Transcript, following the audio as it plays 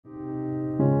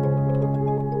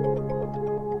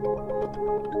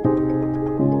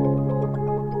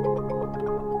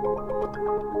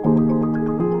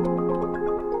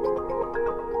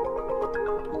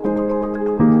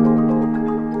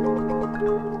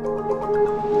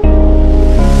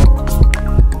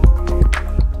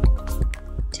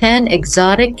10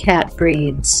 exotic cat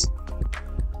breeds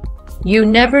you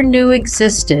never knew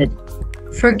existed.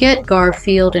 Forget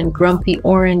Garfield and grumpy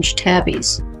orange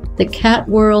tabbies. The cat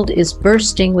world is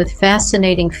bursting with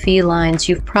fascinating felines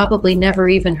you've probably never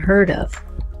even heard of.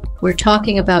 We're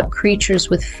talking about creatures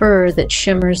with fur that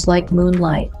shimmers like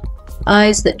moonlight,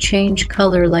 eyes that change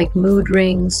color like mood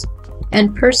rings,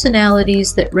 and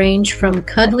personalities that range from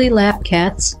cuddly lap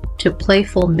cats to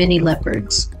playful mini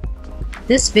leopards.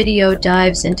 This video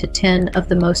dives into 10 of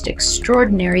the most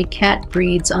extraordinary cat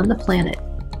breeds on the planet.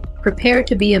 Prepare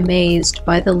to be amazed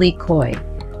by the Likoi,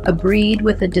 a breed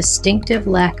with a distinctive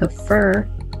lack of fur,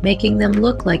 making them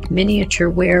look like miniature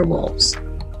werewolves,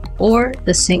 or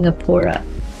the Singapura,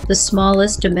 the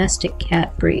smallest domestic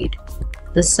cat breed,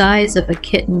 the size of a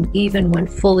kitten even when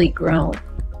fully grown.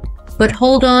 But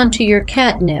hold on to your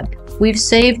catnip, we've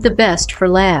saved the best for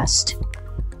last.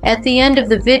 At the end of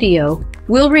the video,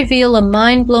 we'll reveal a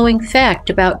mind-blowing fact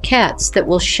about cats that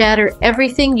will shatter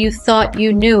everything you thought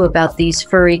you knew about these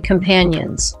furry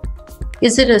companions.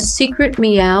 Is it a secret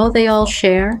meow they all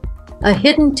share? A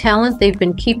hidden talent they've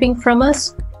been keeping from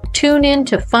us? Tune in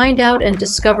to find out and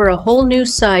discover a whole new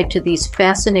side to these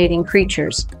fascinating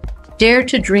creatures. Dare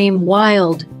to dream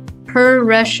wild,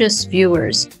 precious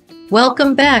viewers.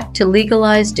 Welcome back to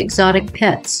Legalized Exotic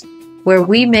Pets, where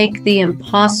we make the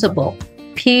impossible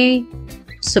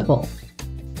possible.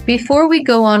 Before we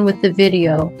go on with the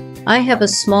video, I have a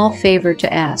small favor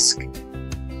to ask.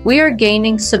 We are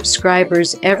gaining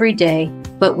subscribers every day,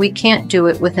 but we can't do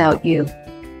it without you.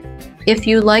 If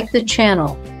you like the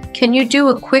channel, can you do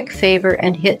a quick favor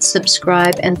and hit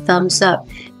subscribe and thumbs up,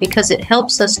 because it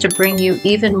helps us to bring you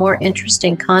even more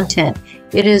interesting content.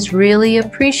 It is really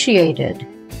appreciated.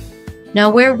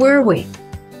 Now, where were we?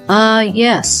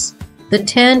 Yes, the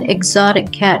 10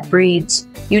 exotic cat breeds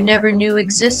you never knew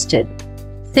existed.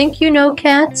 Think you know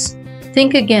cats?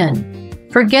 Think again.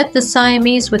 Forget the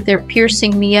Siamese with their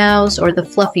piercing meows or the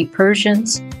fluffy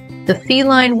Persians. The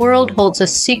feline world holds a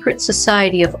secret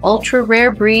society of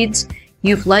ultra-rare breeds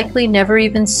you've likely never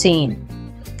even seen.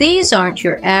 These aren't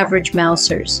your average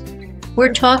mousers.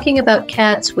 We're talking about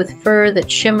cats with fur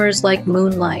that shimmers like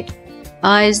moonlight,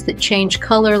 eyes that change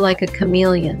color like a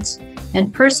chameleon's,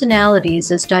 and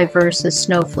personalities as diverse as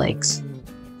snowflakes.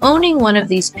 Owning one of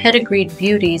these pedigreed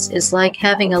beauties is like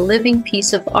having a living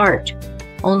piece of art.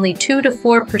 Only 2 to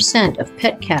 4% of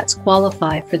pet cats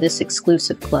qualify for this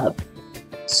exclusive club.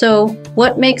 So,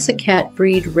 what makes a cat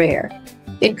breed rare?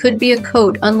 It could be a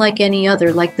coat unlike any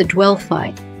other, like the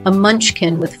Dwelfi, a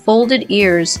munchkin with folded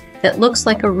ears that looks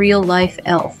like a real-life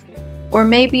elf. Or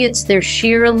maybe it's their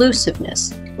sheer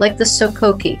elusiveness, like the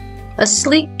Sokoki, a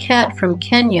sleek cat from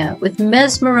Kenya with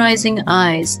mesmerizing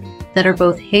eyes that are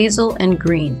both hazel and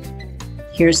green.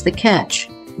 Here's the catch.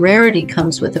 Rarity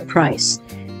comes with a price.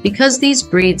 Because these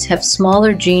breeds have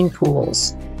smaller gene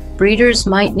pools, breeders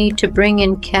might need to bring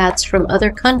in cats from other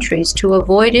countries to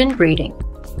avoid inbreeding.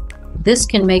 This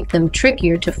can make them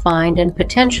trickier to find and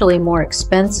potentially more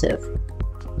expensive.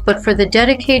 But for the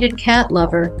dedicated cat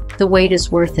lover, the wait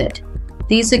is worth it.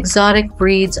 These exotic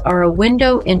breeds are a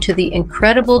window into the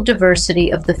incredible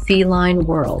diversity of the feline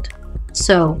world.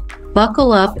 So,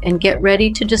 buckle up and get ready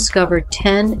to discover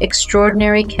 10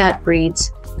 extraordinary cat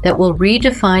breeds that will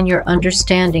redefine your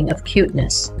understanding of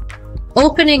cuteness.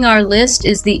 Opening our list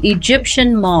is the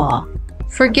Egyptian Maw.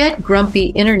 Forget grumpy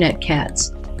internet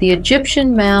cats. The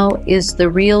Egyptian Maw is the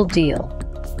real deal.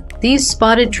 These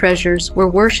spotted treasures were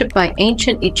worshipped by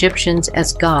ancient Egyptians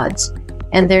as gods,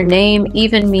 and their name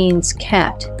even means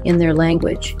cat in their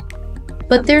language.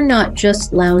 But they're not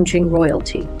just lounging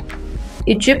royalty.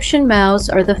 Egyptian Maws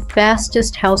are the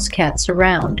fastest house cats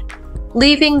around,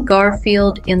 leaving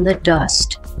Garfield in the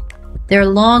dust. Their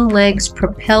long legs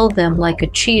propel them like a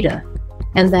cheetah,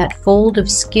 and that fold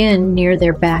of skin near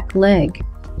their back leg.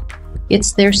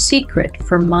 It's their secret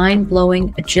for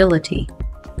mind-blowing agility.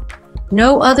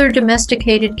 No other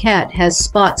domesticated cat has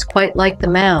spots quite like the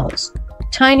Maws,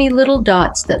 tiny little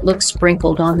dots that look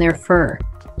sprinkled on their fur.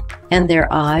 And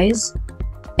their eyes?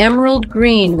 Emerald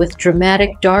green with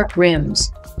dramatic dark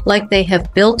rims, like they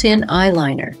have built-in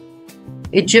eyeliner.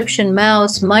 Egyptian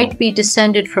Maws might be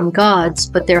descended from gods,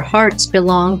 but their hearts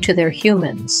belong to their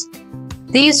humans.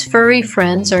 These furry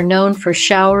friends are known for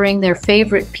showering their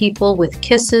favorite people with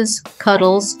kisses,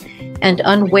 cuddles, and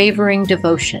unwavering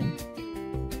devotion.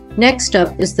 Next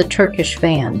up is the Turkish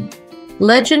Van.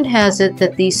 Legend has it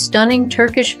that these stunning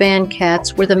Turkish Van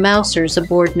Cats were the mousers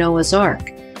aboard Noah's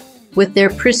Ark. With their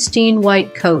pristine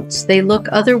white coats, they look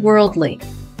otherworldly,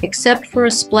 except for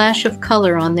a splash of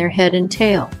color on their head and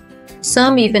tail.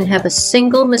 Some even have a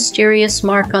single mysterious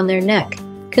mark on their neck,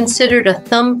 considered a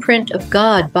thumbprint of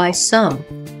God by some.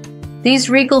 These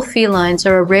regal felines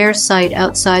are a rare sight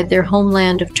outside their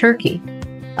homeland of Turkey.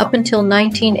 Up until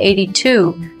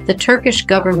 1982, the Turkish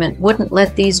government wouldn't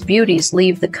let these beauties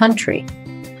leave the country.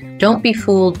 Don't be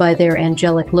fooled by their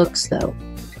angelic looks, though.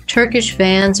 Turkish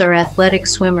Vans are athletic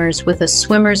swimmers with a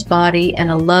swimmer's body and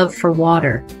a love for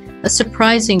water, a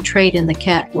surprising trait in the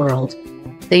cat world.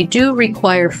 They do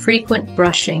require frequent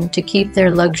brushing to keep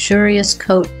their luxurious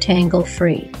coat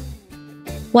tangle-free.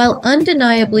 While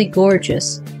undeniably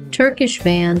gorgeous, Turkish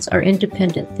Vans are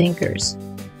independent thinkers.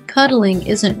 Cuddling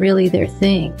isn't really their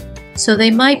thing, so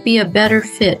they might be a better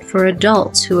fit for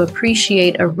adults who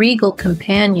appreciate a regal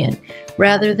companion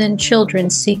rather than children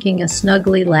seeking a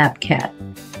snuggly lap cat.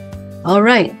 All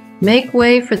right, make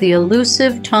way for the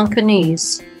elusive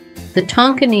Tonkinese. The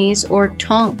Tonkinese, or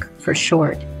Tonk for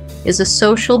short, is a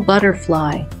social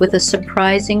butterfly with a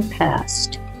surprising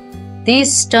past.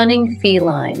 These stunning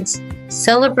felines,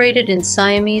 celebrated in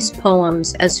Siamese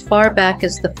poems as far back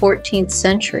as the 14th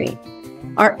century,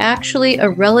 are actually a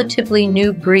relatively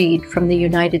new breed from the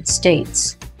United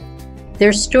States.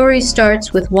 Their story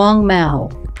starts with Wang Mao,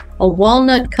 a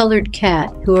walnut-colored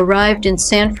cat who arrived in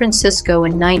San Francisco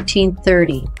in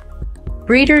 1930.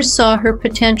 Breeders saw her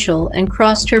potential and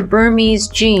crossed her Burmese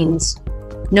genes,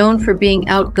 known for being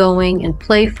outgoing and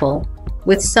playful,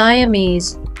 with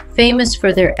Siamese, famous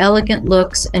for their elegant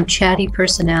looks and chatty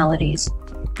personalities.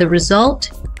 The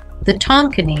result? The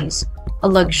Tonkinese, a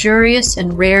luxurious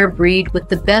and rare breed with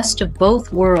the best of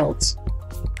both worlds.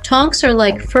 Tonks are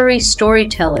like furry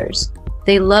storytellers.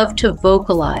 They love to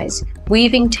vocalize,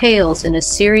 weaving tales in a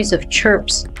series of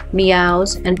chirps,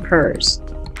 meows, and purrs.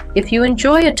 If you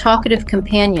enjoy a talkative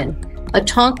companion, a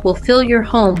Tonk will fill your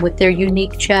home with their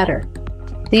unique chatter.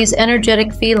 These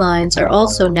energetic felines are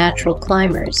also natural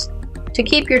climbers. To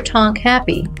keep your Tonk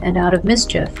happy and out of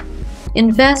mischief,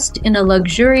 invest in a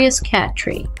luxurious cat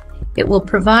tree. It will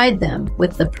provide them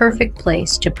with the perfect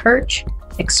place to perch,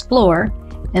 explore,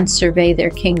 and survey their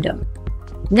kingdom.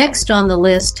 Next on the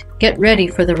list, get ready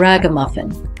for the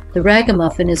ragamuffin. The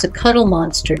ragamuffin is a cuddle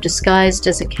monster disguised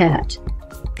as a cat.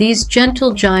 These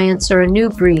gentle giants are a new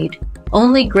breed,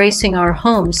 only gracing our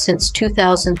homes since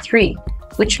 2003,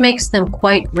 which makes them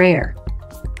quite rare.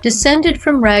 Descended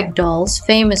from ragdolls,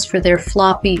 famous for their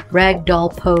floppy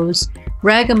ragdoll pose,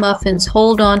 ragamuffins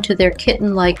hold on to their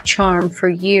kitten-like charm for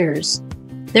years.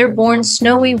 They're born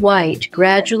snowy white,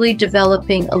 gradually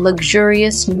developing a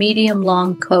luxurious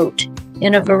medium-long coat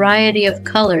in a variety of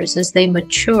colors as they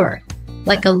mature,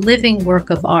 like a living work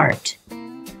of art.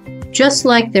 Just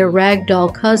like their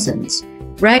ragdoll cousins,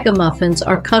 ragamuffins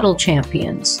are cuddle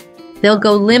champions. They'll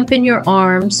go limp in your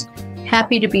arms,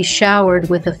 happy to be showered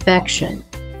with affection.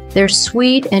 Their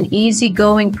sweet and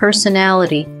easygoing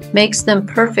personality makes them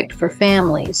perfect for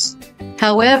families.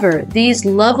 However, these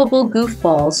lovable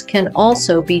goofballs can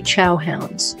also be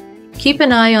chowhounds. Keep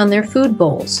an eye on their food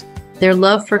bowls. Their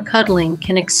love for cuddling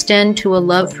can extend to a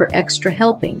love for extra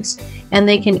helpings, and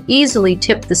they can easily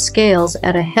tip the scales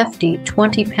at a hefty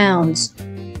 20 pounds.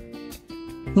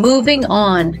 Moving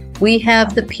on, we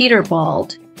have the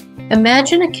Peterbald.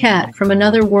 Imagine a cat from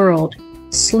another world,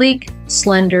 sleek,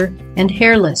 slender, and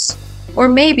hairless, or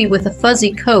maybe with a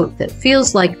fuzzy coat that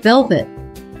feels like velvet.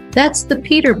 That's the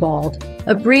Peterbald,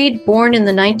 a breed born in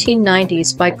the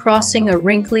 1990s by crossing a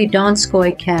wrinkly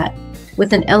Donskoy cat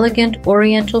with an elegant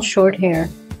oriental short hair.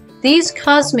 These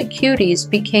cosmic cuties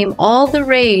became all the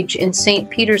rage in St.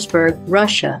 Petersburg,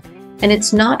 Russia, and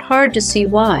it's not hard to see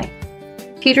why.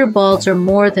 Peterbalds are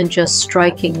more than just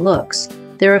striking looks.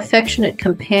 They're affectionate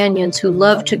companions who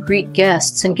love to greet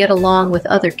guests and get along with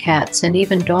other cats and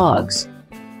even dogs.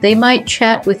 They might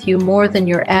chat with you more than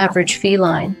your average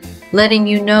feline, letting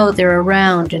you know they're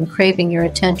around and craving your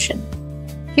attention.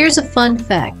 Here's a fun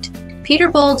fact.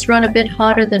 Peterbalds run a bit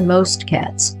hotter than most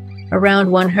cats,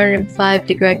 around 105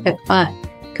 degrees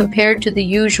compared to the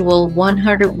usual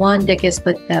 101 degrees.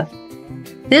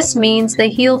 This means they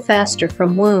heal faster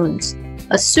from wounds,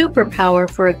 a superpower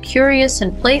for a curious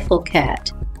and playful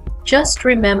cat. Just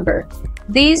remember,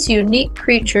 these unique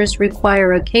creatures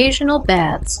require occasional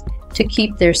baths to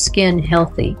keep their skin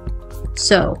healthy.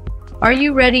 So, are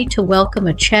you ready to welcome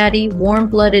a chatty,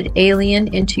 warm-blooded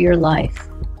alien into your life?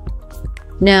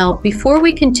 Now, before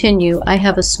we continue, I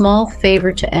have a small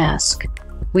favor to ask.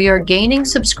 We are gaining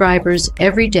subscribers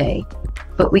every day,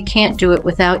 but we can't do it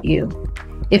without you.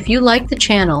 If you like the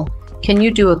channel, can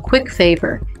you do a quick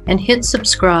favor and hit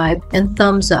subscribe and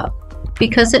thumbs up,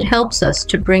 because it helps us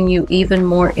to bring you even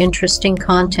more interesting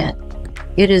content.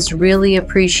 It is really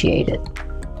appreciated.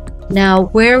 Now,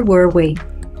 where were we?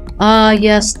 Ah,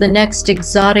 yes, the next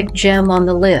exotic gem on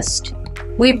the list.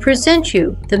 We present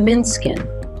you the Minskin.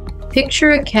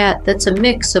 Picture a cat that's a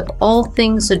mix of all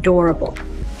things adorable.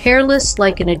 Hairless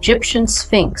like an Egyptian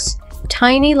sphinx,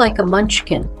 tiny like a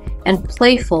munchkin, and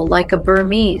playful like a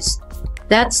Burmese.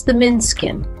 That's the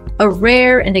Minskin, a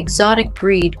rare and exotic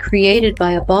breed created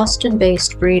by a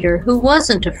Boston-based breeder who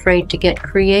wasn't afraid to get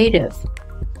creative.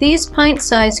 These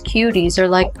pint-sized cuties are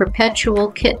like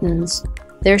perpetual kittens.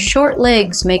 Their short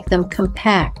legs make them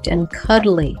compact and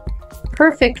cuddly,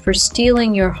 perfect for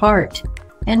stealing your heart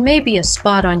and maybe a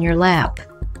spot on your lap.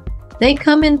 They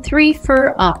come in 3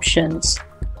 fur options: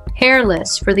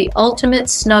 hairless for the ultimate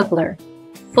snuggler,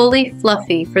 fully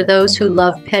fluffy for those who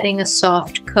love petting a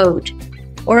soft coat,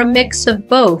 or a mix of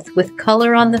both with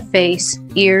color on the face,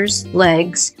 ears,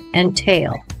 legs, and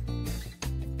tail.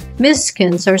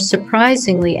 Minskins are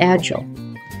surprisingly agile.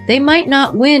 They might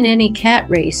not win any cat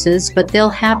races, but they'll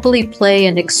happily play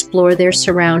and explore their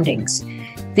surroundings.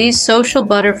 These social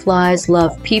butterflies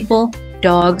love people,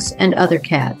 dogs, and other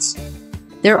cats.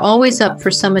 They're always up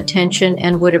for some attention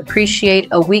and would appreciate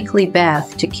a weekly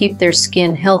bath to keep their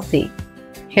skin healthy.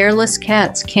 Hairless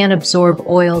cats can't absorb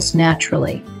oils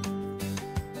naturally.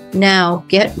 Now,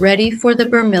 get ready for the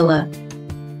Burmilla.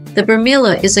 The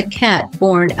Burmilla is a cat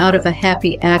born out of a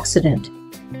happy accident.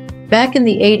 Back in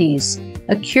the 80s,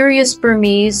 a curious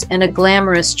Burmese and a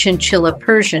glamorous chinchilla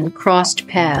Persian crossed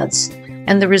paths,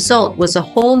 and the result was a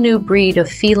whole new breed of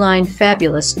feline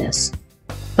fabulousness.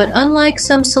 But unlike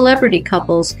some celebrity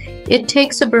couples, it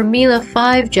takes a Burmilla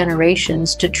 5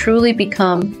 generations to truly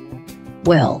become,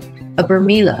 well, a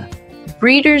Burmilla.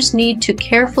 Breeders need to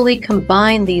carefully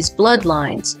combine these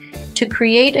bloodlines to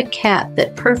create a cat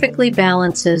that perfectly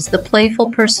balances the playful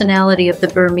personality of the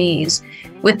Burmese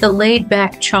with the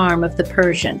laid-back charm of the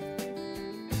Persian.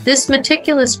 This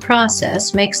meticulous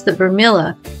process makes the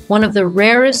Burmilla one of the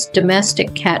rarest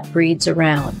domestic cat breeds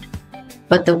around.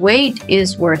 But the wait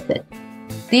is worth it.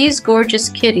 These gorgeous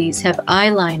kitties have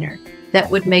eyeliner that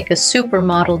would make a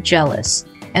supermodel jealous,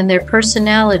 and their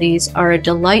personalities are a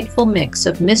delightful mix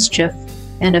of mischief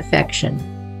and affection.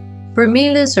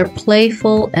 Burmillas are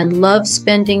playful and love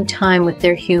spending time with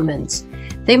their humans.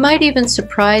 They might even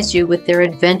surprise you with their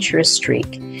adventurous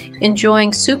streak,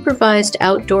 enjoying supervised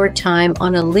outdoor time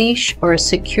on a leash or a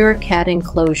secure cat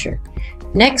enclosure.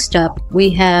 Next up, we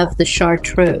have the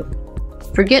Chatreaux.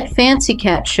 Forget fancy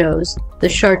cat shows. The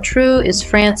Chatreaux is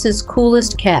France's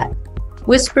coolest cat.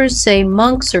 Whispers say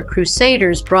monks or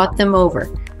crusaders brought them over,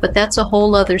 but that's a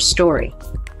whole other story.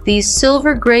 These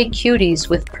silver gray cuties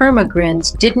with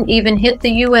permagrins didn't even hit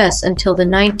the US until the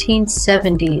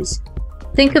 1970s.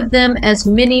 Think of them as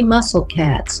mini muscle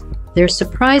cats. They're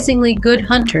surprisingly good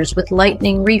hunters with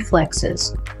lightning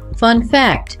reflexes. Fun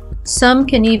fact, some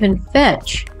can even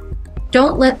fetch.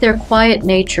 Don't let their quiet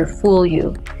nature fool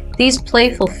you. These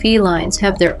playful felines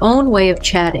have their own way of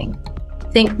chatting.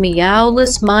 Think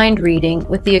meowless mind reading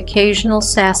with the occasional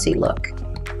sassy look.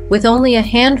 With only a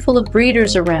handful of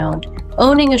breeders around,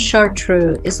 owning a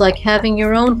Chatreaux is like having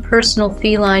your own personal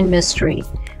feline mystery.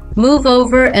 Move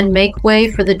over and make way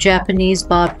for the Japanese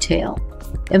bobtail.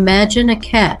 Imagine a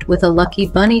cat with a lucky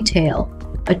bunny tail,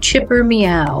 a chipper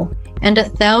meow, and a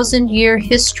 1,000-year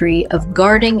history of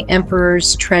guarding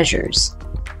emperors' treasures.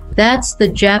 That's the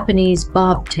Japanese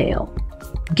bobtail.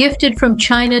 Gifted from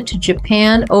China to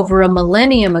Japan over a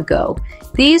millennium ago,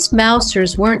 these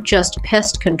mousers weren't just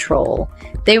pest control.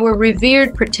 They were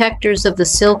revered protectors of the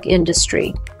silk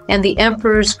industry and the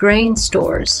emperor's grain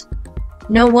stores.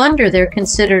 No wonder they're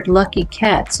considered lucky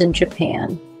cats in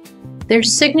Japan. Their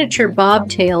signature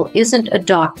bobtail isn't a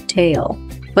docked tail,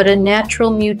 but a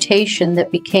natural mutation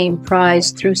that became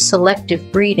prized through selective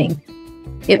breeding.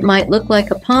 It might look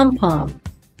like a pom-pom,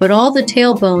 but all the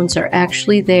tail bones are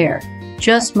actually there,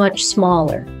 just much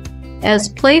smaller. As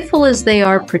playful as they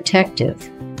are protective,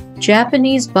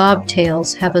 Japanese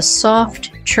bobtails have a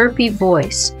soft, chirpy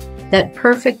voice that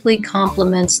perfectly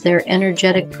complements their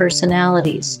energetic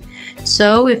personalities.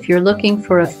 So if you're looking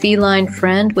for a feline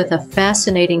friend with a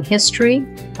fascinating history,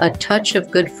 a touch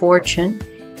of good fortune,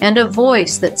 and a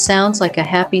voice that sounds like a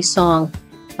happy song,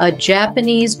 a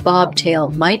Japanese bobtail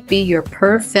might be your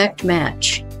perfect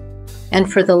match.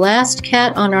 And for the last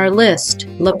cat on our list,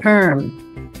 Le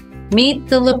Perm. Meet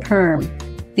the Le Perm,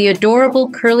 the adorable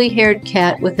curly-haired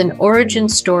cat with an origin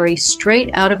story straight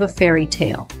out of a fairy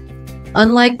tale.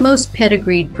 Unlike most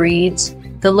pedigreed breeds,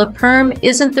 the Le Perm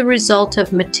isn't the result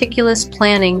of meticulous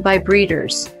planning by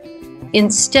breeders.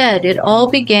 Instead, it all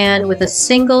began with a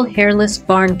single hairless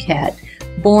barn cat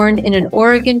born in an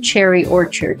Oregon cherry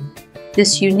orchard.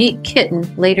 This unique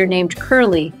kitten, later named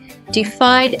Curly,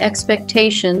 defied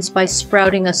expectations by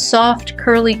sprouting a soft,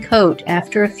 curly coat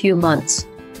after a few months.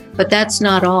 But that's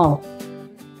not all.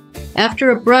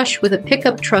 After a brush with a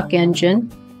pickup truck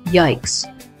engine, yikes.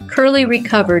 Curly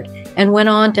recovered and went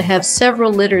on to have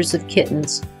several litters of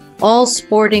kittens, all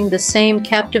sporting the same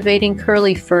captivating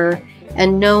curly fur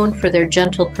and known for their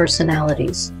gentle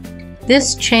personalities.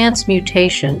 This chance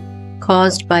mutation,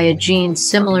 caused by a gene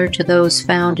similar to those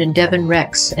found in Devon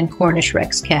Rex and Cornish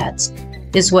Rex cats,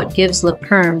 is what gives Le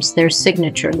Perms their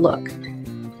signature look.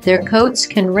 Their coats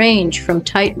can range from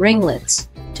tight ringlets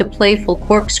to playful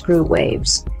corkscrew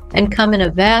waves and come in a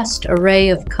vast array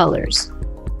of colors.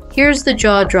 Here's the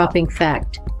jaw-dropping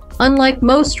fact. Unlike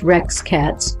most Rex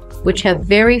cats, which have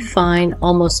very fine,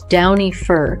 almost downy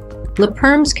fur, Le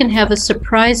Perms can have a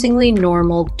surprisingly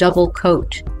normal double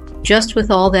coat, just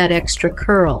with all that extra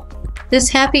curl. This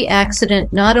happy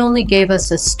accident not only gave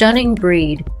us a stunning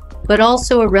breed, but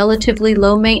also a relatively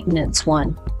low-maintenance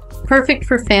one, perfect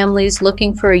for families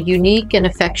looking for a unique and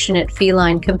affectionate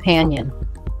feline companion.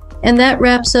 And that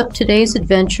wraps up today's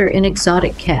adventure in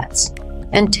exotic cats,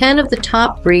 and 10 of the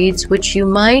top breeds which you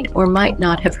might or might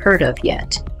not have heard of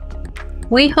yet.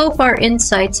 We hope our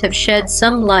insights have shed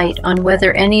some light on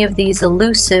whether any of these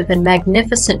elusive and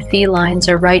magnificent felines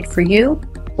are right for you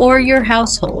or your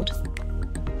household.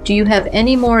 Do you have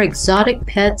any more exotic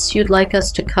pets you'd like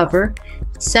us to cover?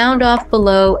 Sound off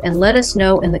below and let us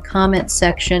know in the comments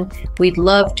section. We'd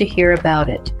love to hear about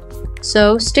it.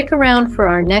 So stick around for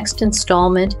our next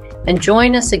installment and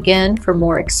join us again for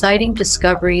more exciting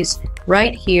discoveries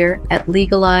right here at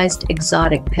Legalized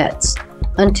Exotic Pets.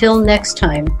 Until next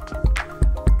time,